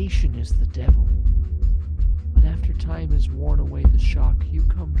meditation is the devil, but after time has worn away the shock, you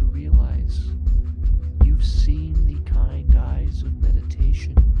come to realize you've seen the kind eyes of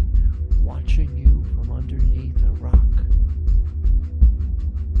meditation watching you from underneath a rock.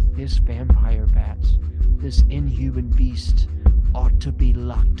 This vampire bat, this inhuman beast, ought to be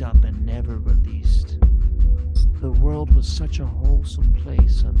locked up and never released. The world was such a wholesome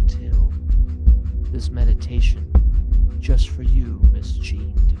place until this meditation, just for you, Miss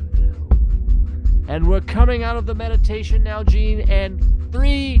Jean DeVille. And we're coming out of the meditation now, Jean, and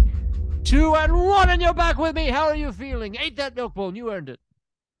 3, 2, and 1, and you're back with me. How are you feeling? Ate that milk bone. You earned it.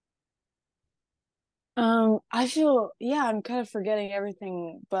 I feel, yeah, I'm kind of forgetting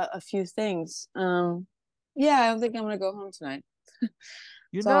everything but a few things. Yeah, I don't think I'm gonna go home tonight.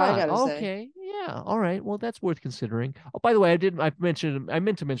 You're That's all I not. gotta say. Okay. Yeah. All right. Well, that's worth considering. Oh, by the way, I meant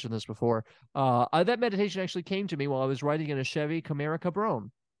to mention this before. That meditation actually came to me while I was riding in a Chevy Camaro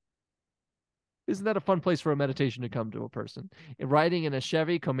Cabron. Isn't that a fun place for a meditation to come to a person? Riding in a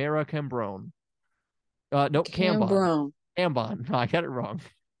Chevy Camaro Cambron. No, Cambon. Cambron. Cambon. No, I got it wrong.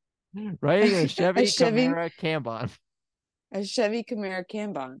 Riding in a A Chevy Chevy, Camaro Cambon. a Chevy Camaro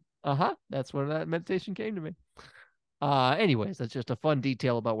Cambon. Uh-huh. That's where that meditation came to me. Anyways, that's just a fun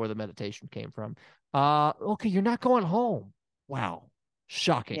detail about where the meditation came from. Okay, you're not going home. Wow.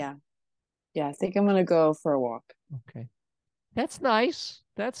 Shocking. Yeah. Yeah, I think I'm gonna go for a walk. Okay. That's nice.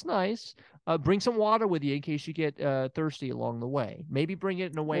 That's nice. Bring some water with you in case you get thirsty along the way. Maybe bring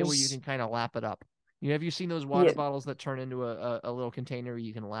it in a way where you can kind of lap it up. Have you seen those water Yeah, bottles that turn into a little container where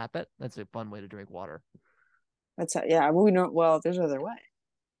you can lap it? That's a fun way to drink water. yeah, we know, well, there's other way.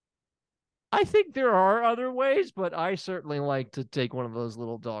 I think there are other ways, but I certainly like to take one of those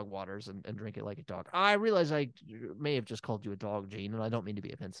little dog waters and drink it like a dog. I realize I may have just called you a dog, Gene, and I don't mean to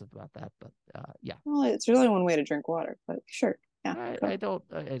be offensive about that, but yeah. Well, it's really one way to drink water, but sure. Yeah. I don't.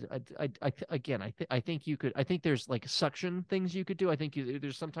 Again, I think you could. I think there's like suction things you could do. I think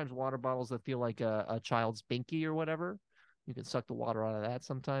there's sometimes water bottles that feel like a child's binky or whatever. You can suck the water out of that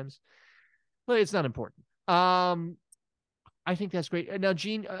sometimes, but it's not important. I think that's great. Now,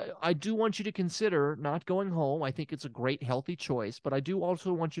 Gene, I do want you to consider not going home. I think it's a great, healthy choice, but I do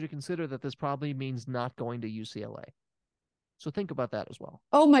also want you to consider that this probably means not going to UCLA. So think about that as well.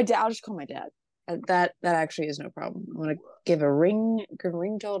 Oh, my dad. I'll just call my dad. That actually is no problem. I'm gonna give a ring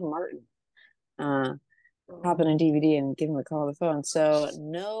to old Martin. Pop in a DVD and give him a call on the phone. So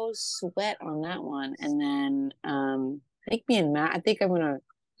no sweat on that one. And then I think me and Matt. I think I'm gonna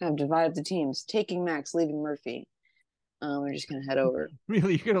kind of divide up the teams. Taking Max, leaving Murphy. We're just gonna head over.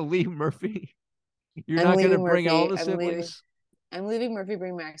 Really, you're gonna leave Murphy? You're I'm not gonna leaving bring Murphy. all the siblings? I'm leaving Murphy.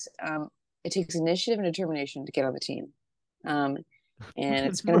 Bring Max. It takes initiative and determination to get on the team. And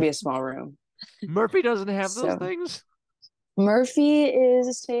it's gonna be a small room. Murphy doesn't have those So things? Murphy is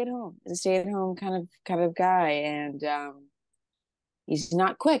a stay-at-home kind of guy, and he's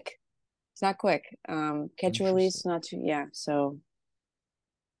not quick. He's not quick. Catch and Interesting. release, not too. Yeah. So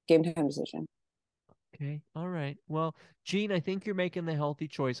game time decision. Okay. All right. Well, Gene, I think you're making the healthy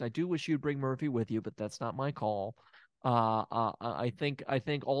choice. I do wish you'd bring Murphy with you, but that's not my call. I think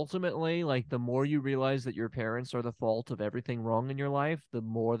ultimately, like, the more you realize that your parents are the fault of everything wrong in your life, the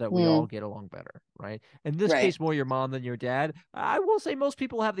more that we all get along better, right? In this Right. case, more your mom than your dad. I will say most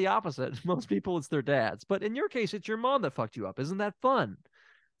people have the opposite. Most people, it's their dads. But in your case, it's your mom that fucked you up. Isn't that fun?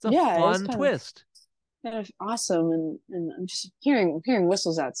 It's a Yeah, it is fun twist. kind of awesome, and I'm just hearing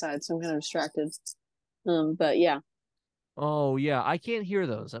whistles outside, so I'm kind of distracted. But yeah, Oh yeah, I can't hear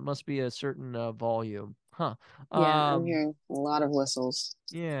those. That must be a certain volume. Huh. yeah, I'm hearing a lot of whistles.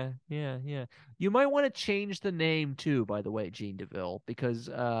 Yeah. You might want to change the name too, by the way, Gene DeVille, because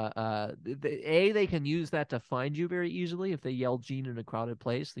they can use that to find you very easily. If they yell Gene in a crowded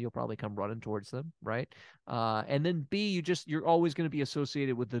place, you'll probably come running towards them, right? And then B, you're always going to be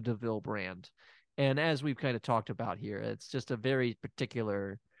associated with the DeVille brand. And as we've kind of talked about here, it's just a very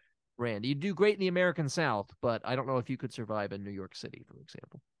particular brand. You do great in the American South, but I don't know if you could survive in New York City, for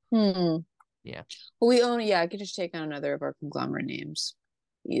example. Yeah. Well, we own. Yeah, I could just take on another of our conglomerate names.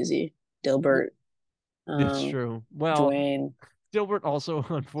 Easy. Dilbert. It's true. Well, Dwayne. Dilbert also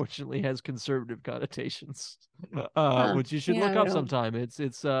unfortunately has conservative connotations, which you should Yeah, look we up don't. sometime. Yeah,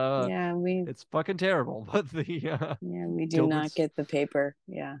 It's fucking terrible. But the yeah, we do not Dilbert's get the paper.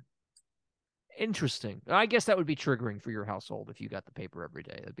 Yeah. interesting. I guess that would be triggering for your household if you got the paper every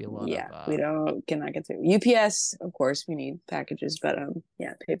day. That'd be a lot of Yeah, we don't cannot get to UPS. Of course, we need packages, but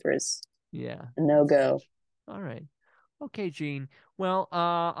yeah, paper is yeah. a no go. All right. Okay, Gene. Well,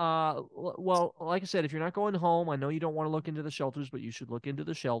 like I said, if you're not going home, I know you don't want to look into the shelters, but you should look into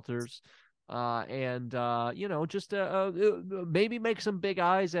the shelters. And just maybe make some big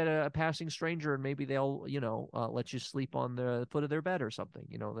eyes at a passing stranger, and maybe they'll, let you sleep on the foot of their bed or something.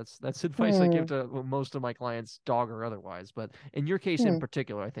 That's advice I give to most of my clients, dog or otherwise. But in your case in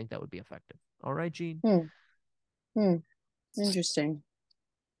particular, I think that would be effective. All right, Gene. Interesting.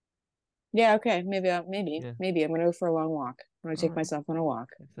 Yeah. Okay. Maybe. Yeah. Maybe I'm gonna go for a long walk. I'm gonna take right. myself on a walk.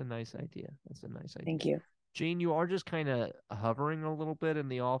 That's a nice idea. Thank you. Gene, you are just kind of hovering a little bit in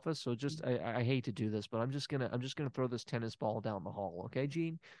the office, so just I hate to do this, but I'm just gonna throw this tennis ball down the hall, okay,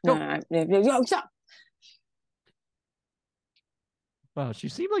 Gene? Go. No, stop. Wow, she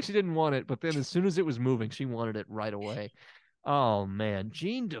seemed like she didn't want it, but then as soon as it was moving, she wanted it right away. Oh man,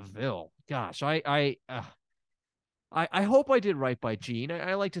 Gene DeVille. Gosh, I hope I did right by Gene.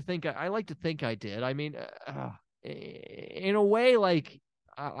 I like to think I did. I mean, in a way, like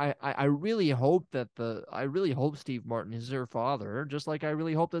I really hope Steve Martin is her father, just like I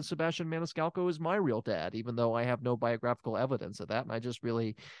really hope that Sebastian Maniscalco is my real dad, even though I have no biographical evidence of that, and I just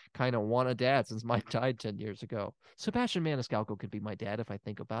really kind of want a dad since mine died 10 years ago. Sebastian Maniscalco could be my dad if I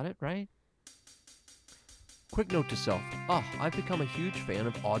think about it, right? Quick note to self. I've become a huge fan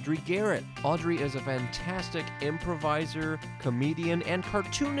of Audrey Garrett. Audrey is a fantastic improviser, comedian, and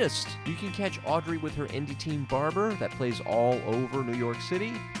cartoonist. You can catch Audrey with her indie team Barber that plays all over New York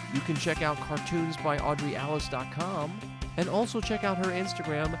City. You can check out cartoonsbyaudreyalice.com and also check out her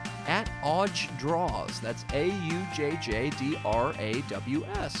Instagram at AujDraws. That's AujDraws.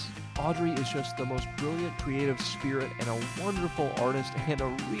 Audrey is just the most brilliant creative spirit and a wonderful artist and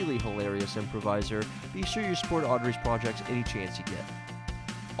a really hilarious improviser. Be sure you support Audrey's projects any chance you get.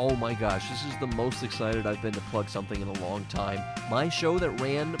 Oh my gosh, this is the most excited I've been to plug something in a long time. My show that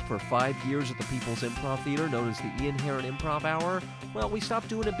ran for 5 years at the People's Improv Theater, known as the Ian Herron Improv Hour, well, we stopped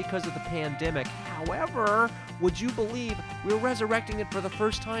doing it because of the pandemic. However, would you believe we're resurrecting it for the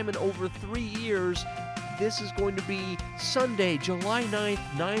first time in over 3 years? This is going to be Sunday, July 9th,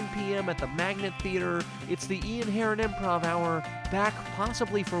 9 p.m. at the Magnet Theater. It's the Ian Herron Improv Hour, back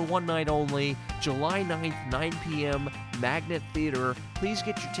possibly for one night only. July 9th, 9 p.m., Magnet Theater. Please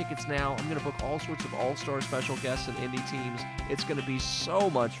get your tickets now. I'm going to book all sorts of all-star special guests and indie teams. It's going to be so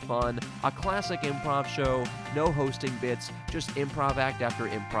much fun. A classic improv show, no hosting bits, just improv act after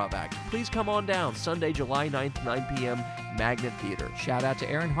improv act. Please come on down, Sunday, July 9th, 9 p.m., Magnet Theater. Shout out to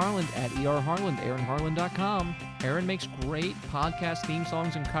Erin Harland at erharland, erinharland.com. Erin makes great podcast theme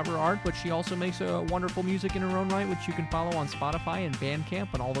songs and cover art, but she also makes wonderful music in her own right, which you can follow on Spotify and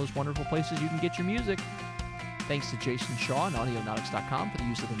Bandcamp and all those wonderful places you can get your music. Thanks to Jason Shaw and Audionautics.com for the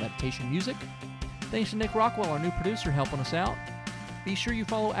use of the meditation music. Thanks to Nick Rockwell, our new producer, helping us out. Be sure you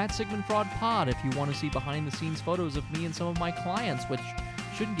follow at Sigmund Fraud Pod if you want to see behind-the-scenes photos of me and some of my clients, which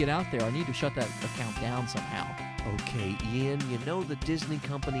shouldn't get out there. I need to shut that account down somehow. Okay, Ian, you know the Disney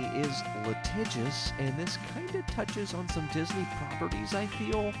company is litigious, and this kind of touches on some Disney properties, I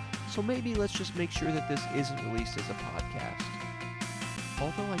feel. So maybe let's just make sure that this isn't released as a podcast.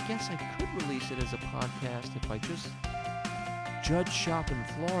 Although I guess I could release it as a podcast if I just judge shop in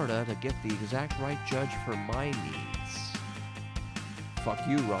Florida to get the exact right judge for my needs. Fuck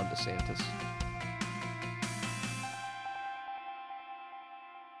you, Ron DeSantis.